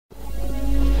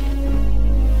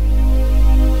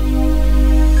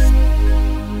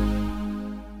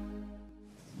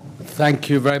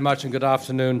Thank you very much, and good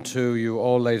afternoon to you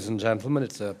all, ladies and gentlemen.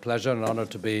 It's a pleasure and honor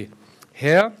to be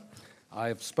here.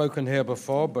 I've spoken here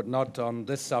before, but not on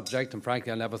this subject, and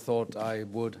frankly, I never thought I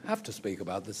would have to speak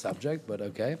about this subject, but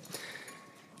okay.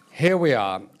 Here we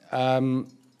are.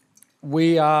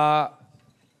 We are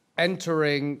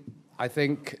entering, I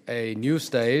think, a new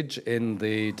stage in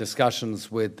the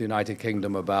discussions with the United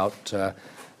Kingdom about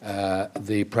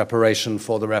the preparation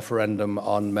for the referendum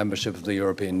on membership of the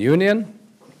European Union.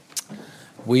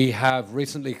 We have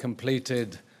recently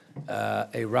completed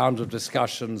a round of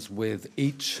discussions with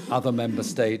each other member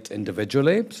state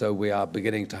individually, so we are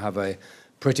beginning to have a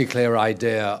pretty clear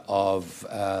idea of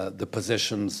the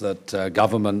positions that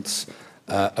governments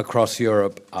across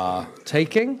Europe are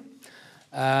taking.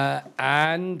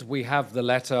 And we have the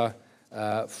letter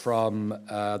from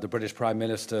the British Prime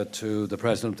Minister to the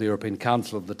President of the European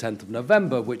Council of the 10th of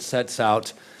November, which sets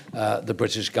out the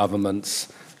British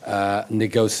government's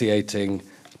negotiating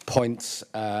points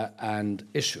and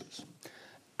issues.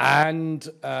 And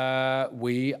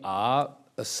we are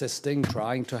assisting,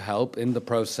 trying to help in the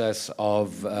process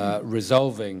of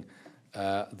resolving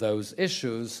those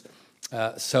issues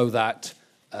so that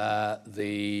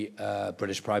the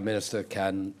British Prime Minister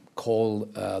can call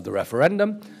the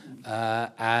referendum,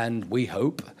 and we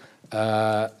hope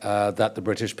that the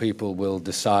British people will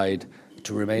decide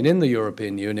to remain in the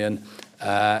European Union,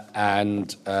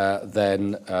 and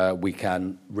then we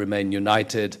can remain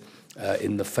united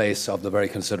in the face of the very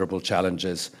considerable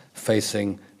challenges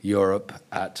facing Europe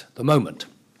at the moment.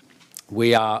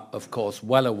 We are, of course,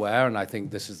 well aware, and I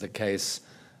think this is the case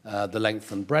the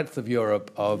length and breadth of Europe,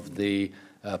 of the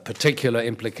particular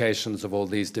implications of all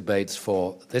these debates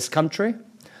for this country,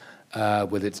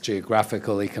 with its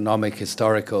geographical, economic,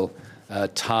 historical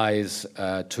ties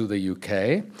to the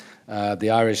UK. The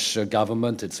Irish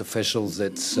government, its officials,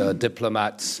 its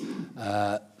diplomats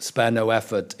spare no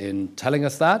effort in telling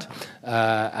us that,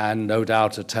 and no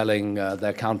doubt are telling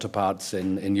their counterparts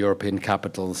in European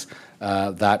capitals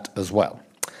that as well.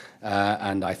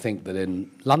 And I think that in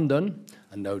London,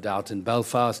 and no doubt in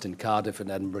Belfast, in Cardiff,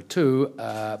 and Edinburgh too,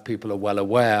 people are well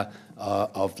aware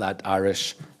of that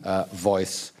Irish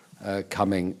voice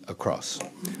coming across.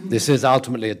 This is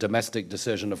ultimately a domestic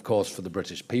decision, of course, for the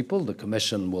British people. The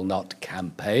Commission will not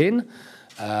campaign.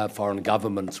 Foreign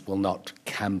governments will not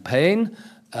campaign.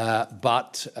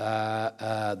 But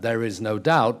there is no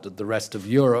doubt that the rest of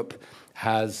Europe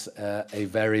has a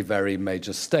very, very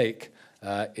major stake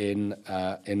in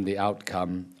the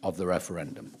outcome of the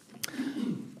referendum.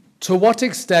 To what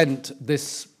extent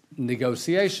this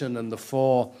negotiation and the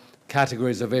four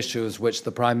categories of issues which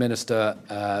the Prime Minister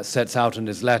sets out in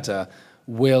his letter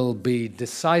will be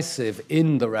decisive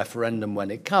in the referendum when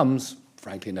it comes,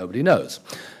 frankly, nobody knows.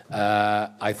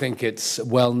 I think it's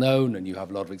well known, and you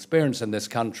have a lot of experience in this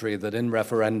country, that in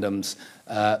referendums,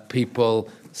 people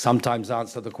sometimes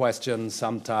answer the question,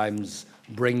 sometimes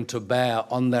bring to bear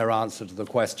on their answer to the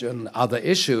question other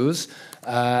issues,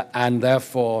 and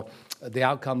therefore the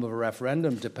outcome of a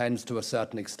referendum depends to a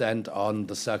certain extent on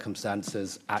the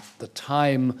circumstances at the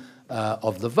time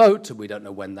of the vote. We don't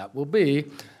know when that will be,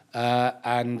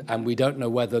 and we don't know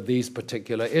whether these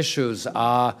particular issues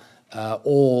are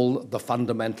all the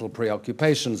fundamental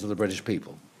preoccupations of the British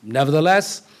people.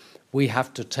 Nevertheless, we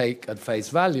have to take at face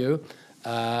value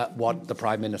what the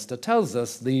Prime Minister tells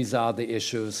us. These are the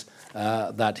issues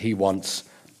that he wants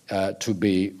to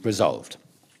be resolved.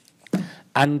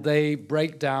 And they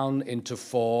break down into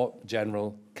four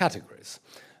general categories,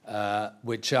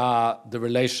 which are the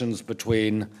relations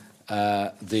between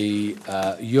the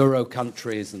Euro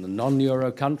countries and the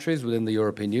non-Euro countries within the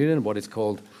European Union, what is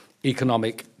called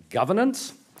economic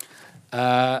governance.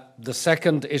 The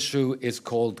second issue is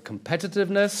called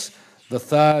competitiveness. The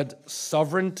third,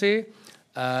 sovereignty,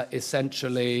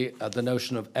 essentially the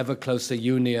notion of ever closer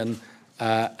union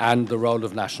and the role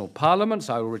of national parliaments.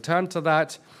 I will return to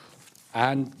that.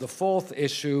 And the fourth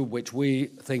issue, which we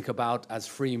think about as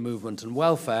free movement and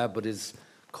welfare, but is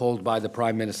called by the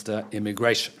Prime Minister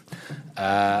immigration,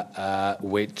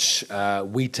 which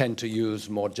we tend to use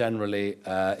more generally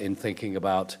in thinking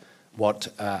about what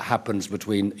happens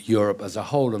between Europe as a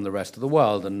whole and the rest of the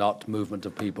world, and not movement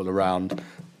of people around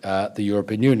the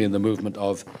European Union, the movement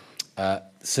of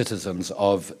citizens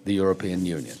of the European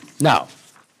Union. Now,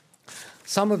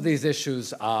 some of these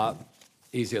issues are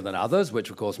easier than others, which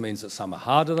of course means that some are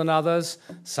harder than others,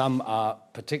 some are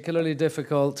particularly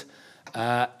difficult,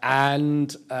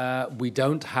 and we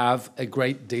don't have a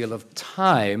great deal of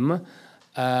time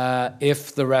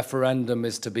if the referendum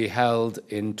is to be held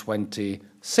in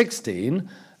 2016.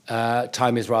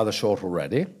 Time is rather short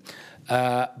already,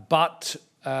 but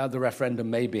the referendum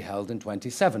may be held in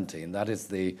 2017. That is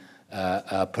the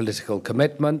political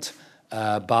commitment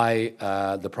by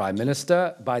the Prime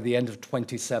Minister. By the end of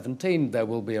 2017, there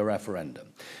will be a referendum.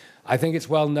 I think it's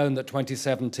well known that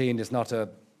 2017 is not an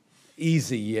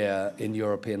easy year in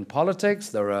European politics.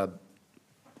 There are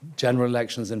general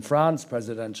elections in France,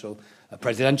 presidential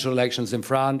elections in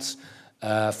France,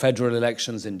 federal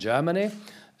elections in Germany.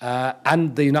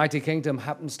 And the United Kingdom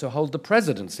happens to hold the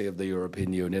presidency of the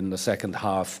European Union in the second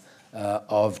half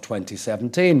of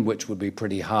 2017, which would be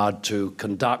pretty hard to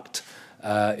conduct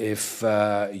if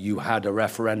you had a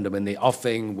referendum in the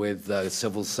offing with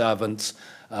civil servants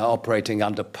operating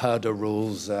under purdah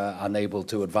rules, unable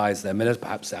to advise their ministers.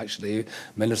 Perhaps actually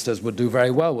ministers would do very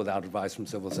well without advice from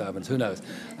civil servants. Who knows?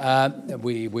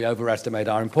 We overestimate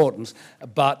our importance,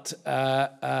 but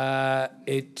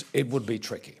it would be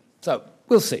tricky. So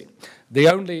we'll see. The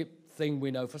only thing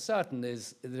we know for certain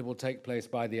is that it will take place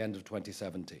by the end of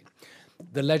 2017.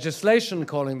 The legislation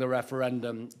calling the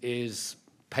referendum is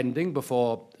pending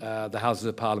before the Houses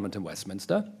of Parliament in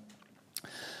Westminster.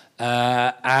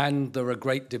 And there are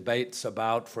great debates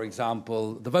about, for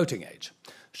example, the voting age.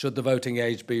 Should the voting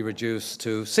age be reduced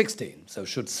to 16? So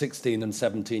should 16 and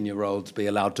 17-year-olds be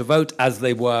allowed to vote as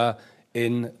they were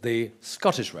in the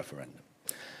Scottish referendum?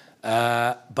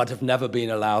 But have never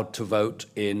been allowed to vote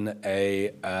in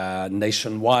a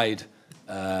nationwide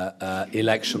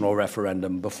election or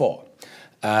referendum before.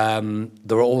 There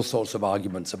are all sorts of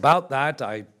arguments about that.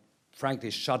 I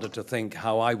frankly shudder to think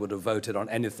how I would have voted on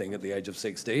anything at the age of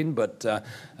 16, but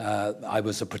I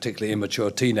was a particularly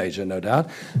immature teenager, no doubt.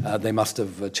 They must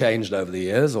have changed over the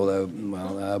years, although,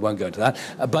 well, I won't go into that.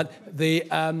 But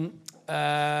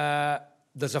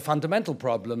there's a fundamental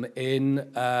problem in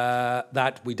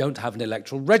that we don't have an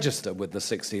electoral register with the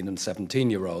 16 and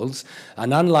 17-year-olds.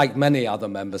 And unlike many other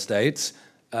member states,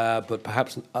 but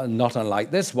perhaps not unlike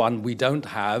this one, we don't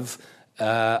have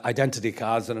identity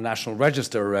cards and a national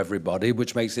register of everybody,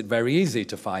 which makes it very easy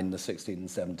to find the 16 and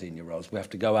 17-year-olds. We have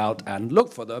to go out and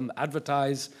look for them,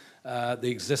 advertise the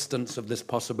existence of this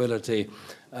possibility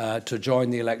to join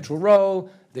the electoral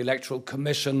roll. The Electoral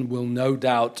Commission will no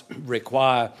doubt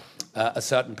require a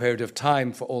certain period of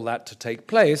time for all that to take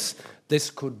place. This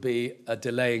could be a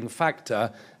delaying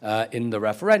factor in the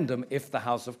referendum if the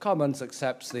House of Commons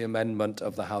accepts the amendment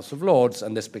of the House of Lords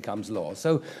and this becomes law.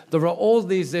 So there are all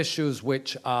these issues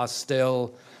which are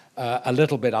still a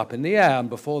little bit up in the air, and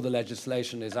before the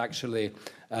legislation is actually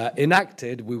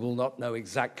enacted, we will not know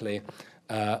exactly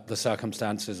the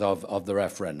circumstances of the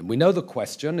referendum. We know the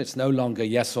question. It's no longer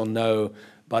yes or no,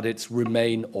 but it's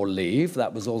remain or leave.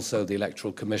 That was also the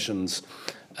Electoral Commission's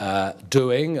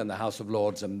doing, and the House of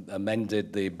Lords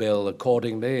amended the bill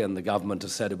accordingly, and the government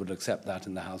has said it would accept that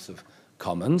in the House of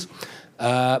Commons.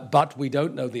 But we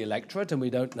don't know the electorate, and we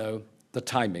don't know the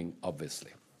timing,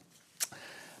 obviously.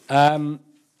 The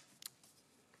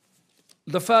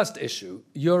first issue,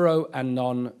 euro and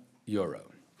non-euro.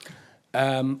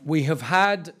 We have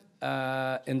had,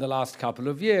 in the last couple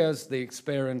of years, the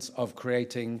experience of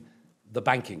creating the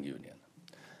banking union.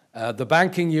 The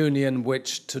banking union,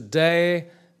 which today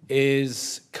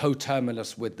is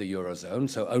coterminous with the Eurozone,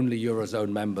 so only Eurozone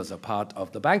members are part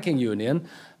of the banking union,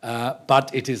 but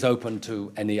it is open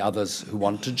to any others who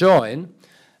want to join,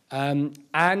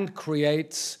 and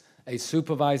creates a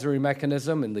supervisory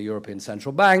mechanism in the European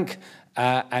Central Bank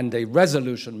and a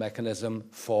resolution mechanism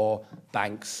for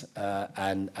banks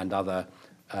and other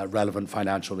relevant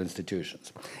financial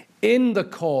institutions. In the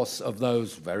course of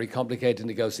those very complicated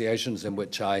negotiations in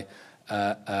which I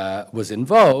was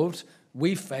involved,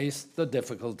 we faced the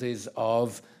difficulties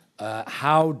of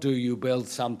how do you build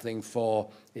something for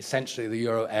essentially the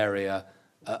euro area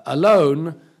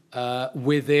alone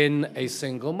within a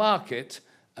single market,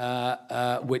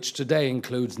 which today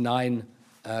includes 9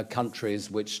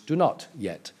 countries which do not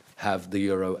yet have the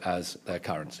euro as their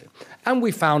currency. And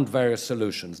we found various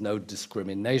solutions. No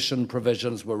discrimination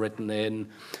provisions were written in.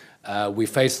 We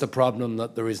face the problem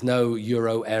that there is no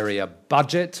euro area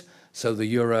budget, so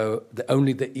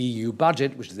only the EU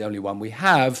budget, which is the only one we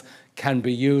have, can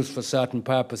be used for certain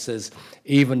purposes,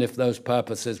 even if those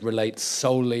purposes relate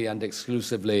solely and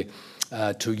exclusively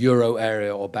to euro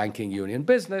area or banking union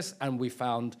business, and we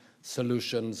found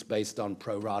solutions based on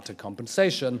pro rata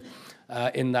compensation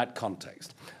in that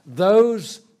context.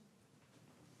 Those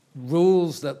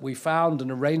rules that we found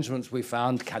and arrangements we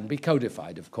found can be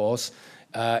codified, of course,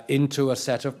 into a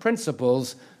set of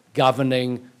principles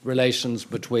governing relations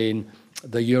between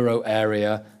the euro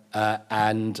area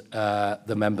and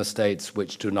the member states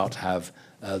which do not have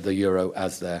the euro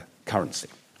as their currency.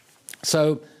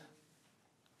 So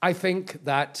I think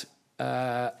that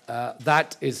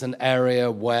that is an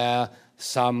area where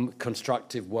some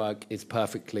constructive work is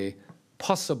perfectly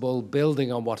possible,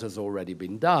 building on what has already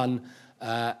been done,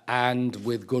 and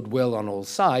with goodwill on all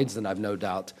sides, and I've no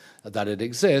doubt that it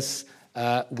exists,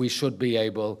 we should be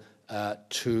able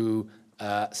to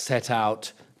set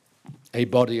out a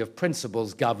body of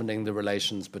principles governing the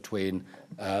relations between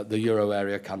the euro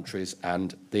area countries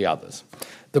and the others.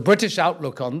 The British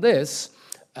outlook on this,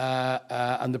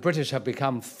 and the British have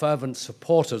become fervent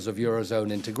supporters of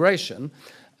Eurozone integration,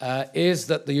 is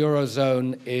that the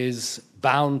Eurozone is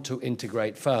bound to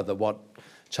integrate further, what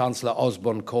Chancellor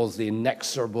Osborne calls the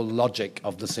inexorable logic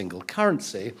of the single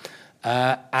currency,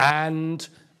 and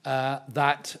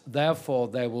that therefore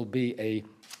there will be a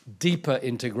deeper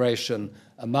integration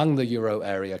among the euro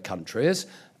area countries.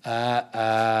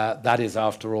 That is,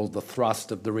 after all, the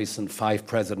thrust of the recent Five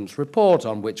Presidents report,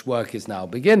 on which work is now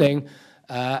beginning,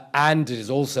 and it is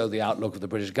also the outlook of the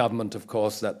British government, of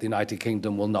course, that the United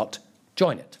Kingdom will not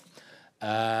join it.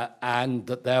 And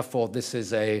that therefore this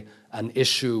is an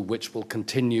issue which will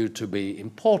continue to be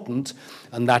important,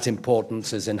 and that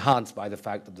importance is enhanced by the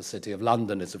fact that the City of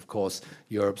London is, of course,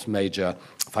 Europe's major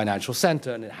financial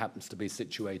centre, and it happens to be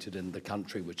situated in the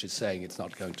country which is saying it's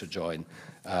not going to join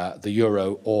the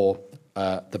euro or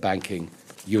the banking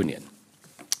union.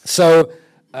 So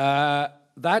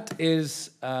that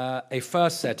is a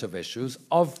first set of issues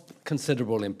of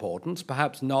considerable importance,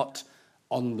 perhaps not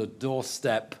on the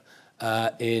doorstep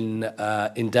in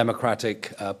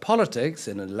democratic politics,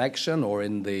 in an election or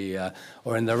in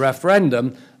the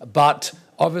referendum, but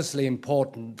obviously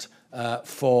important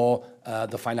for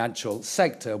the financial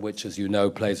sector, which, as you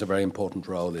know, plays a very important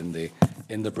role in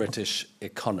the British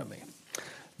economy.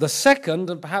 The second,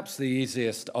 and perhaps the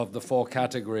easiest of the four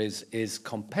categories, is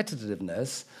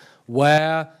competitiveness,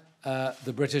 where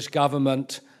the British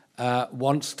government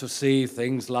wants to see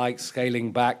things like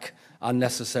scaling back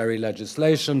unnecessary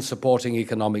legislation, supporting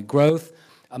economic growth,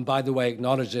 and by the way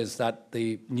acknowledges that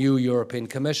the new European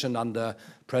Commission under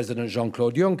President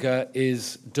Jean-Claude Juncker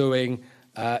is doing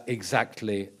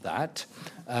exactly that.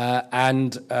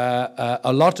 And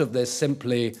a lot of this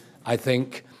simply, I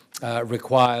think,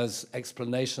 requires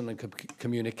explanation and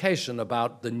communication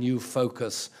about the new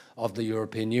focus of the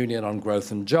European Union on growth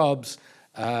and jobs,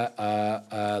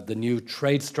 the new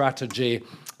trade strategy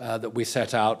that we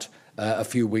set out a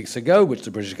few weeks ago, which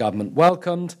the British government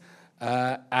welcomed,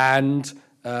 and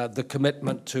the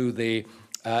commitment to the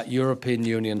European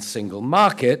Union single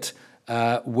market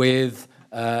with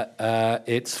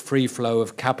its free flow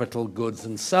of capital, goods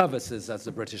and services, as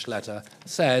the British letter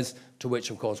says, to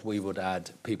which, of course, we would add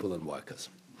people and workers.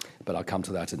 But I'll come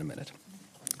to that in a minute.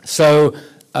 So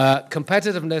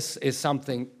competitiveness is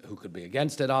something, who could be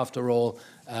against it after all,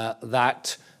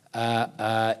 that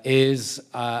is,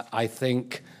 I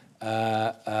think,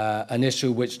 an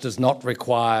issue which does not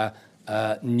require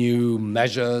new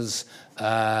measures,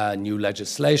 new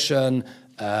legislation.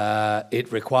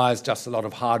 It requires just a lot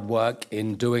of hard work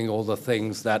in doing all the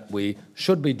things that we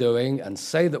should be doing and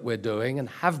say that we're doing and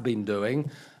have been doing,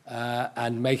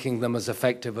 and making them as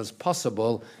effective as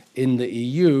possible in the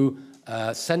EU,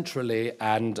 centrally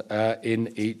and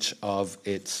in each of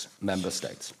its member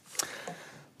states.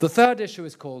 The third issue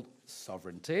is called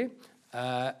sovereignty.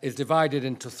 Is divided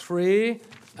into three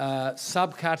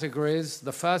subcategories,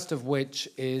 the first of which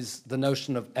is the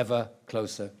notion of ever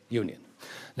closer union.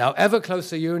 Now, ever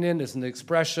closer union is an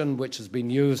expression which has been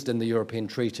used in the European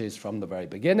treaties from the very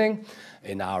beginning,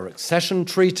 in our accession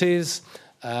treaties,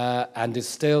 and is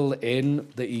still in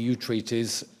the EU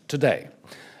treaties today.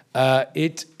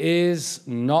 It is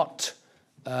not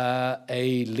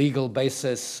a legal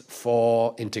basis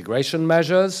for integration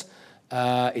measures.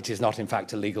 It is not, in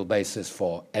fact, a legal basis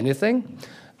for anything.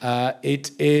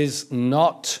 It is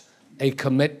not a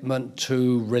commitment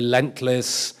to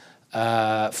relentless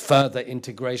further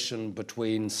integration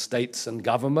between states and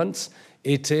governments.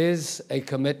 It is a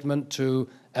commitment to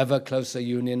ever closer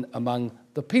union among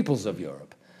the peoples of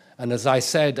Europe. And as I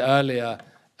said earlier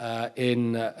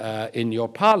in your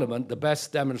parliament, the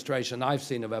best demonstration I've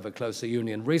seen of ever closer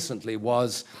union recently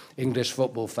was English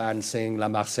football fans singing La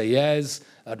Marseillaise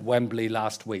at Wembley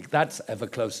last week. That's ever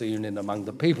closer union among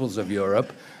the peoples of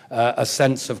Europe, a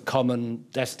sense of common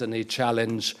destiny,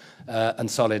 challenge, and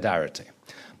solidarity.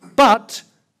 But,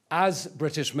 as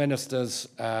British ministers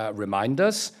remind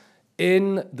us,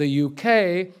 in the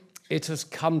UK, it has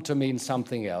come to mean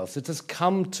something else. It has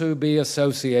come to be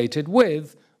associated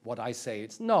with what I say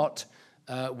it's not,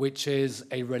 which is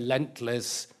a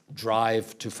relentless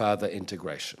drive to further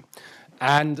integration.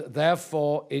 And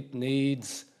therefore, it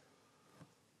needs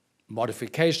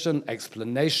modification,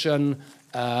 explanation,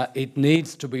 it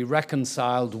needs to be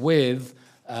reconciled with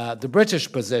the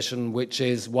British position, which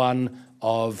is one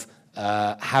of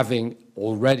having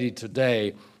already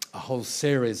today a whole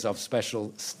series of special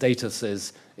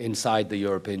statuses inside the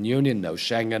European Union: no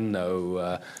Schengen,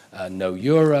 no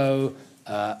Euro,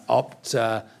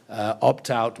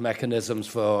 opt-out mechanisms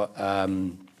for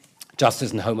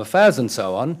justice and home affairs, and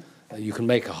so on. You can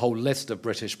make a whole list of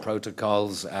British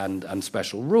protocols and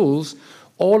special rules,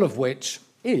 all of which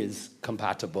is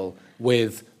compatible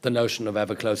with the notion of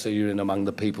ever closer union among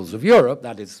the peoples of Europe.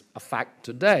 That is a fact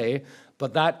today,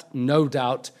 but that no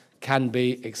doubt can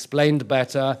be explained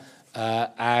better,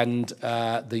 and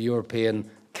the European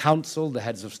Council, the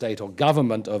heads of state or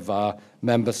government of our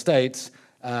member states,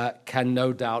 can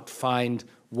no doubt find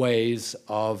ways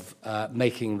of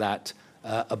making that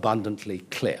abundantly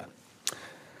clear.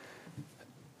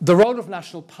 The role of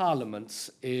national parliaments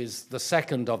is the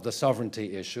second of the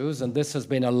sovereignty issues, and this has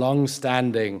been a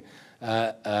long-standing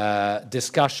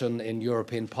discussion in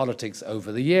European politics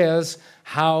over the years.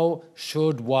 How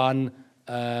should one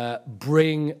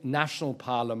bring national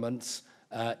parliaments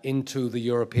into the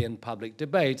European public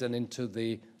debate and into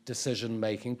the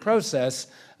decision-making process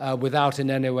without in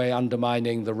any way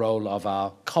undermining the role of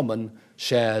our common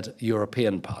shared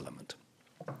European Parliament?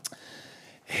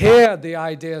 Here, the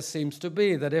idea seems to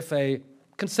be that if a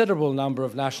considerable number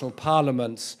of national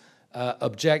parliaments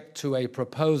object to a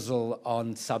proposal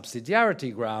on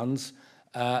subsidiarity grounds,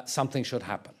 something should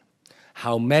happen.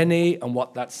 How many and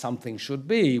what that something should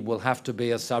be will have to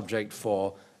be a subject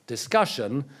for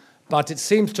discussion, but it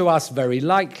seems to us very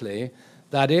likely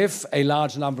that if a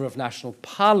large number of national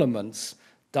parliaments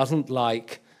doesn't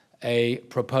like a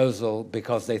proposal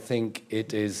because they think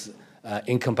it is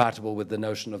incompatible with the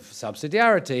notion of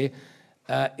subsidiarity,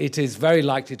 it is very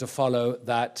likely to follow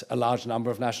that a large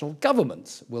number of national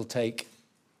governments will take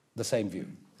the same view.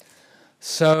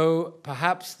 So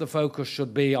perhaps the focus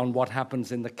should be on what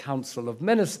happens in the Council of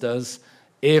Ministers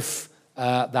if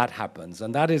that happens.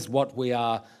 And that is what we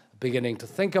are beginning to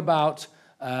think about,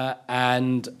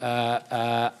 and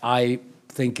I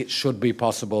think it should be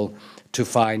possible to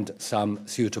find some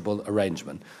suitable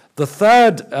arrangement. The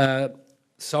third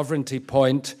sovereignty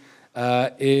point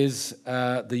is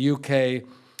the UK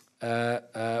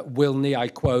will need, I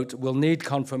quote, will need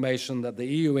confirmation that the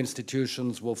EU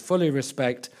institutions will fully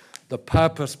respect the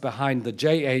purpose behind the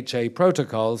JHA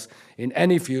protocols in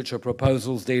any future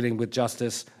proposals dealing with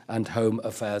justice and home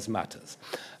affairs matters.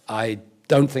 I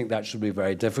don't think that should be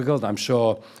very difficult. I'm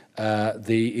sure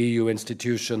the EU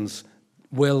institutions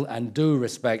will and do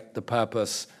respect the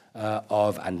purpose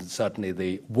of, and certainly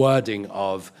the wording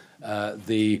of,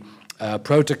 the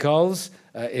protocols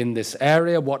in this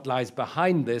area. What lies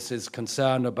behind this is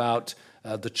concern about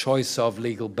the choice of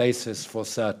legal basis for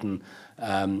certain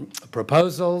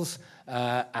proposals,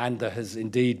 and there has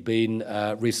indeed been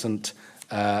recent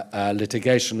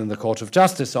litigation in the Court of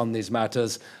Justice on these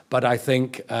matters, but I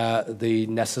think the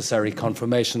necessary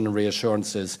confirmation and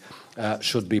reassurances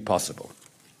should be possible.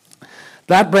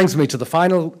 That brings me to the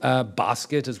final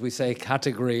basket, as we say,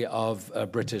 category of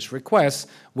British requests,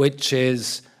 which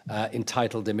is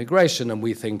entitled immigration, and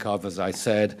we think of, as I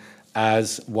said,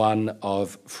 as one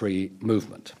of free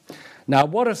movement. Now,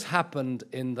 what has happened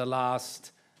in the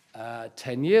last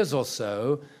 10 years or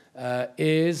so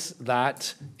is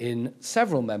that in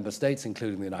several member states,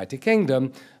 including the United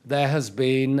Kingdom, there has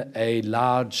been a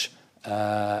large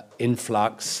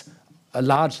influx,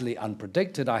 largely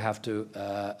unpredicted, I have to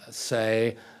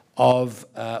say, of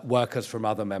workers from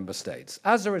other member states.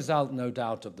 As a result, no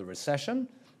doubt, of the recession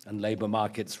and labour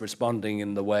markets responding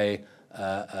in the way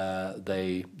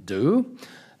they do.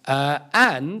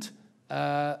 And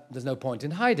there's no point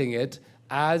in hiding it,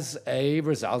 as a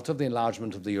result of the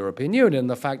enlargement of the European Union,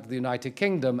 the fact that the United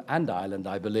Kingdom and Ireland,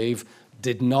 I believe,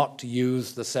 did not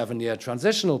use the 7-year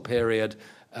transitional period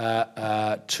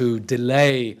to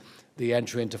delay the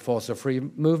entry into force of free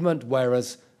movement,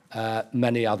 whereas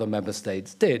many other member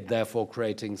states did, therefore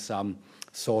creating some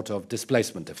sort of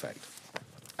displacement effect.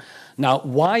 Now,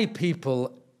 why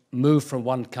people move from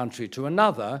one country to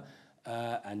another,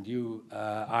 and you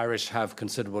Irish have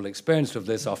considerable experience of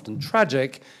this, often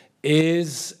tragic,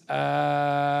 is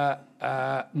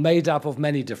made up of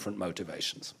many different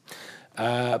motivations.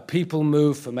 People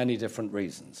move for many different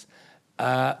reasons.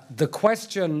 The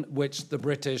question which the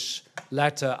British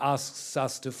letter asks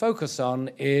us to focus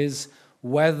on is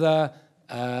whether,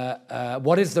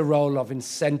 what is the role of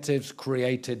incentives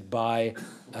created by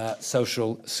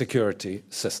social security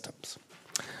systems?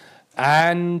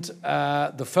 And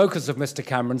the focus of Mr.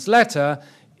 Cameron's letter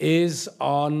is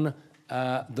on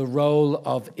the role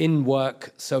of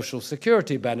in-work social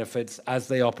security benefits as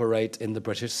they operate in the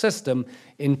British system,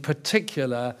 in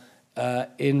particular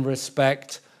in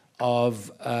respect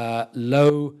of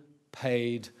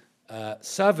low-paid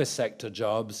service sector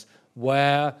jobs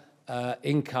where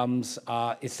incomes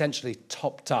are essentially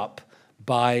topped up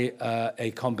by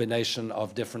a combination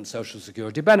of different social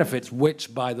security benefits,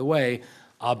 which, by the way,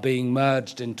 are being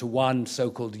merged into one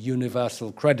so-called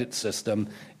universal credit system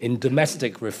in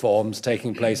domestic reforms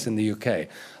taking place in the UK.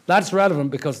 That's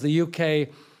relevant because the UK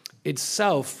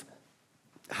itself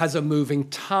has a moving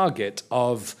target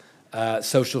of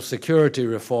social security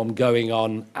reform going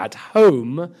on at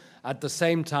home at the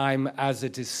same time as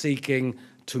it is seeking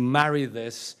to marry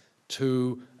this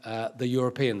to the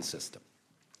European system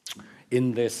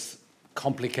in this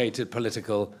complicated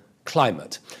political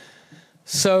climate.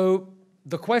 So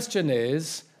the question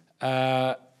is,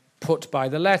 put by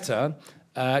the letter,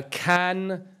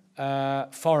 can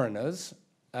foreigners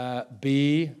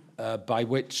be, by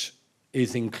which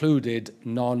is included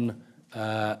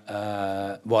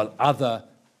other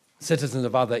citizens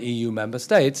of other EU member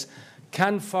states,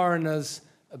 can foreigners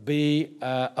be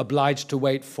obliged to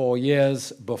wait 4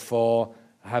 years before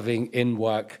having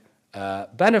in-work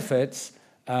benefits,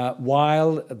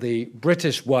 while the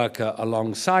British worker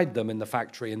alongside them in the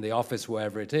factory, in the office,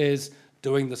 wherever it is,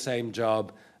 doing the same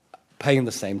job, paying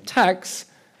the same tax,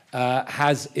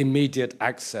 has immediate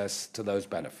access to those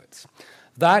benefits?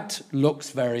 That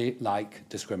looks very like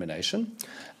discrimination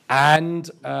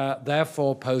and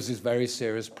therefore poses very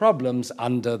serious problems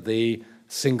under the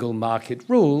single market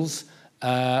rules,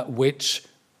 which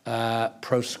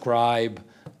proscribe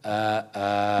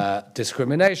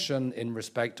discrimination in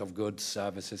respect of goods,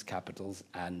 services, capital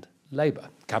and labor.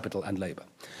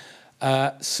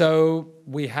 So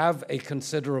we have a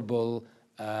considerable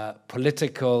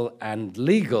political and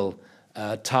legal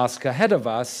task ahead of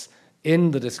us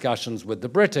in the discussions with the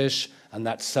British, and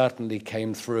that certainly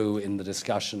came through in the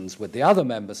discussions with the other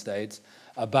member states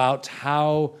about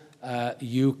how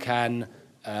you can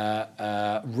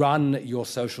run your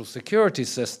social security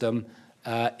system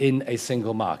in a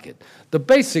single market. The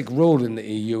basic rule in the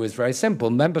EU is very simple.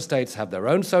 Member states have their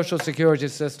own social security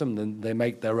system, then they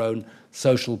make their own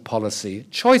social policy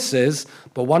choices,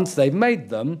 but once they've made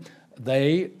them,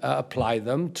 they apply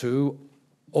them to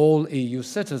all EU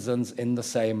citizens in the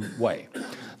same way.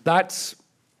 That's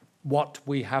what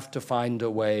we have to find a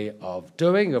way of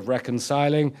doing, of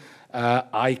reconciling.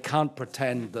 I can't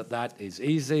pretend that that is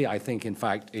easy. I think, in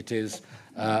fact, it is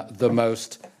the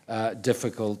most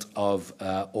difficult of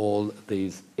all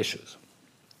these issues.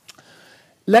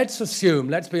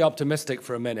 Let's be optimistic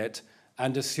for a minute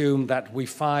and assume that we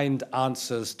find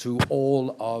answers to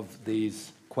all of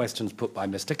these questions put by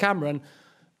Mr. Cameron.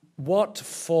 What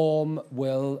form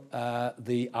will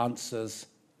the answers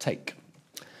take?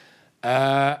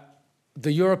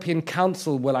 The European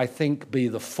Council will, I think, be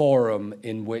the forum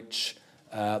in which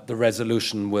the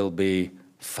resolution will be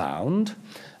found,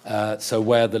 so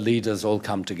where the leaders all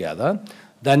come together.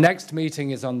 Their next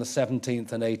meeting is on the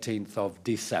 17th and 18th of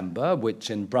December, which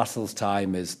in Brussels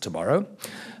time is tomorrow.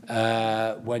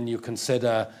 When you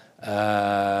consider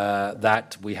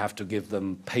that we have to give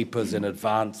them papers in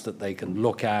advance that they can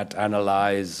look at,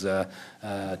 analyze,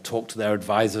 talk to their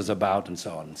advisors about, and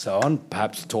so on,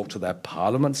 perhaps talk to their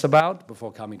parliaments about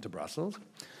before coming to Brussels.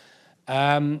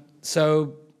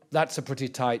 So that's a pretty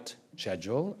tight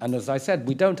schedule. And as I said,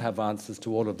 we don't have answers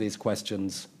to all of these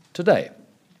questions today.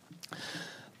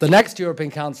 The next European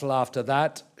Council after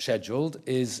that, scheduled,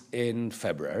 is in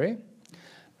February.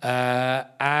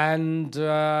 And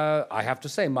I have to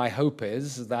say, my hope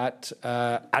is that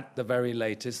at the very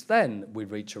latest then we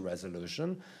reach a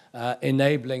resolution,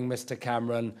 enabling Mr.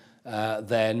 Cameron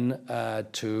then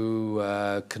to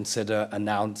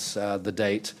announce the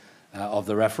date of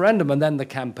the referendum, and then the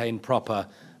campaign proper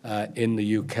in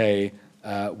the UK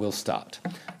will start.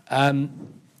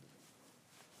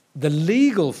 The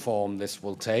legal form this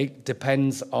will take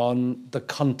depends on the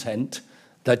content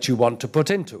that you want to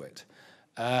put into it.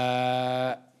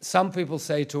 Some people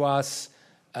say to us,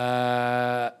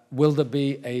 will there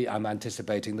be I'm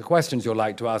anticipating the questions you'll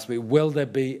like to ask me, will there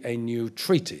be a new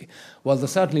treaty? Well, there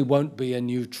certainly won't be a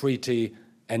new treaty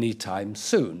anytime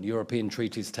soon. European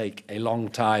treaties take a long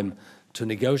time to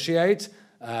negotiate.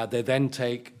 They then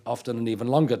take often an even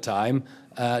longer time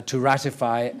to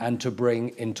ratify and to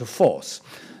bring into force.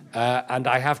 And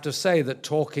I have to say that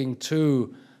talking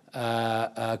to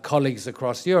colleagues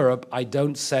across Europe, I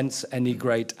don't sense any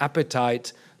great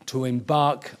appetite to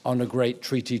embark on a great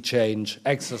treaty change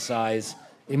exercise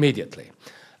immediately,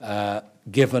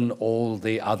 given all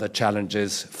the other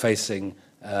challenges facing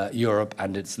Europe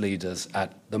and its leaders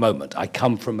at the moment. I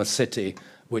come from a city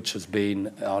which has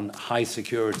been on high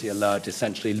security alert,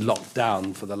 essentially locked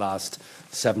down for the last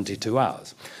 72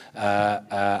 hours.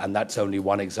 And that's only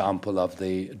one example of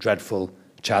the dreadful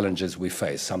challenges we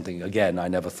face, something, again, I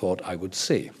never thought I would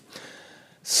see.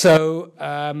 So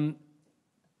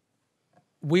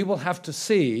we will have to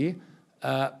see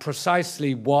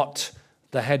precisely what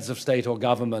the heads of state or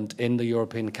government in the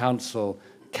European Council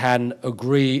can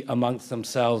agree amongst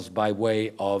themselves by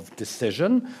way of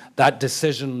decision. That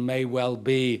decision may well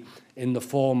be in the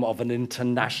form of an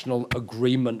international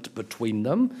agreement between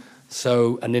them,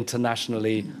 so an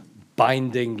internationally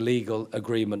binding legal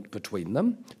agreement between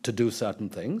them to do certain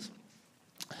things.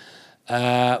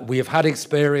 We have had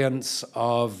experience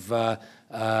of,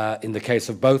 in the case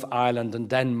of both Ireland and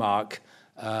Denmark,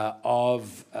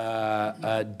 of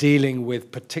dealing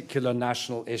with particular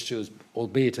national issues,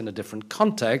 albeit in a different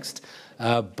context,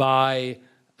 by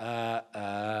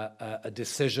a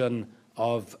decision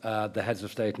of the heads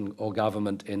of state or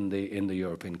government in the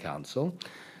European Council.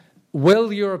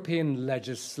 Will European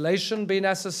legislation be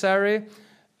necessary?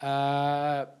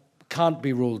 Can't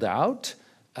be ruled out.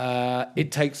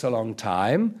 It takes a long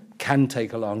time, can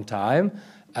take a long time,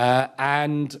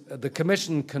 and the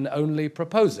Commission can only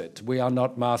propose it. We are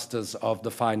not masters of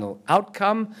the final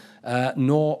outcome,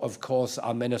 nor, of course,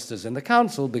 are ministers in the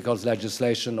Council, because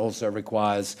legislation also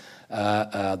requires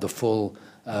the full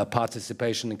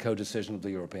participation and co-decision of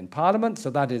the European Parliament. So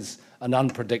that is an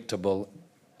unpredictable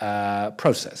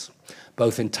process,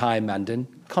 both in time and in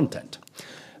content.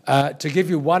 To give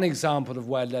you one example of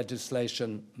where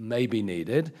legislation may be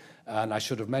needed, and I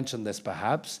should have mentioned this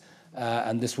perhaps,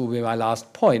 and this will be my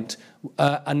last point,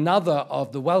 another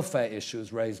of the welfare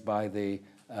issues raised by the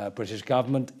British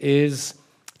government is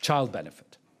child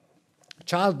benefit.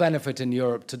 Child benefit in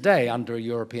Europe today, under a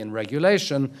European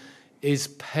regulation, is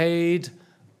paid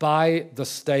by the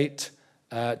state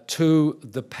to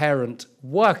the parent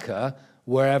worker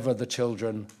wherever the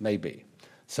children may be.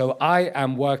 So I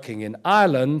am working in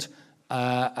Ireland,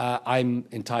 I'm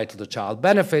entitled to child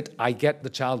benefit. I get the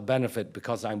child benefit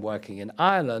because I'm working in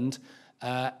Ireland,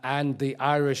 and the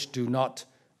Irish do not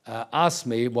ask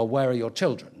me, well, where are your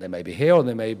children? They may be here or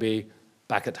they may be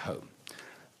back at home.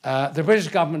 The British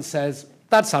government says,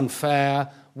 that's unfair.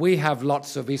 We have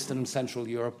lots of Eastern and Central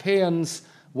Europeans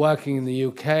working in the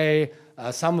UK.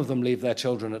 Some of them leave their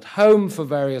children at home for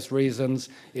various reasons.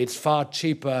 It's far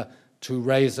cheaper to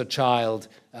raise a child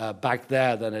back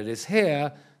there than it is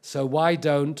here. So why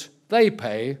don't they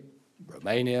pay,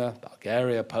 Romania,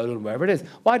 Bulgaria, Poland, wherever it is,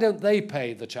 why don't they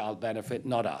pay the child benefit,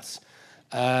 not us?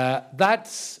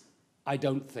 That's, I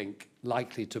don't think,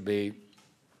 likely to be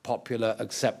popular,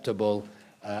 acceptable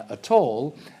at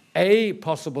all. A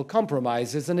possible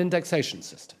compromise is an indexation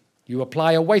system. You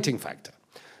apply a weighting factor.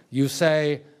 You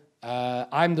say,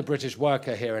 I'm the British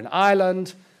worker here in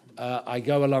Ireland, I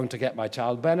go along to get my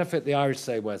child benefit. The Irish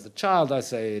say, where's the child? I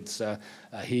say, it's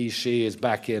he, she is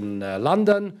back in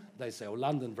London. They say, oh,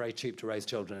 London, very cheap to raise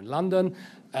children in London.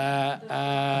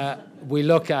 We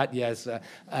look at, yes,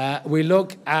 we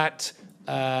look at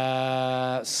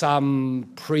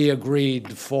some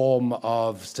pre-agreed form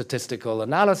of statistical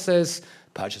analysis,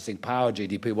 purchasing power,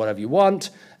 GDP, whatever you want,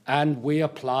 and we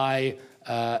apply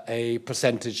a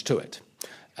percentage to it.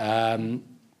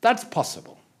 That's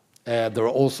possible. There are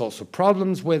all sorts of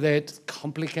problems with it,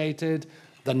 complicated.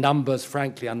 The numbers,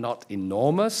 frankly, are not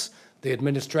enormous. The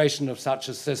administration of such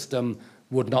a system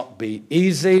would not be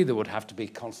easy. There would have to be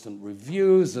constant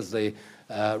reviews as the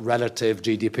relative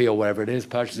GDP or wherever it is,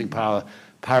 purchasing power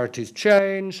parities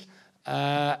changed.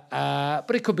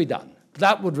 But it could be done.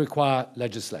 That would require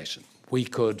legislation. We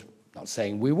could, not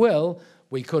saying we will,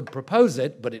 we could propose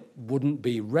it, but it wouldn't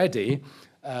be ready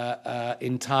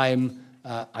in time,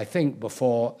 I think,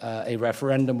 before a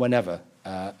referendum, whenever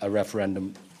a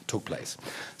referendum took place.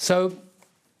 So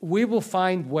we will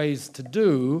find ways to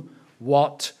do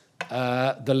what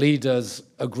the leaders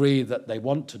agree that they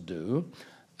want to do.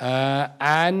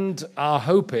 And our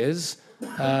hope is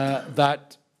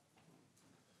that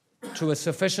to a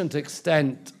sufficient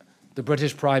extent, the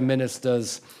British Prime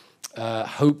Minister's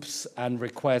hopes and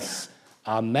requests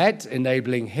are met,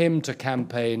 enabling him to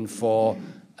campaign for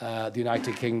the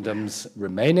United Kingdom's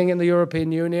remaining in the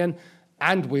European Union.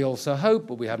 And we also hope,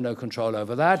 but we have no control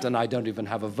over that, and I don't even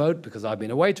have a vote because I've been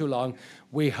away too long,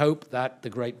 we hope that the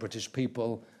great British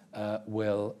people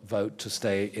will vote to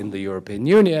stay in the European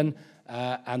Union,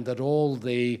 and that all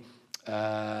the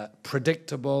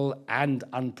predictable and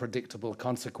unpredictable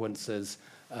consequences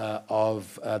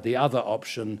of the other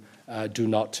option do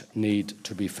not need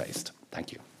to be faced.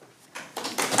 Thank you.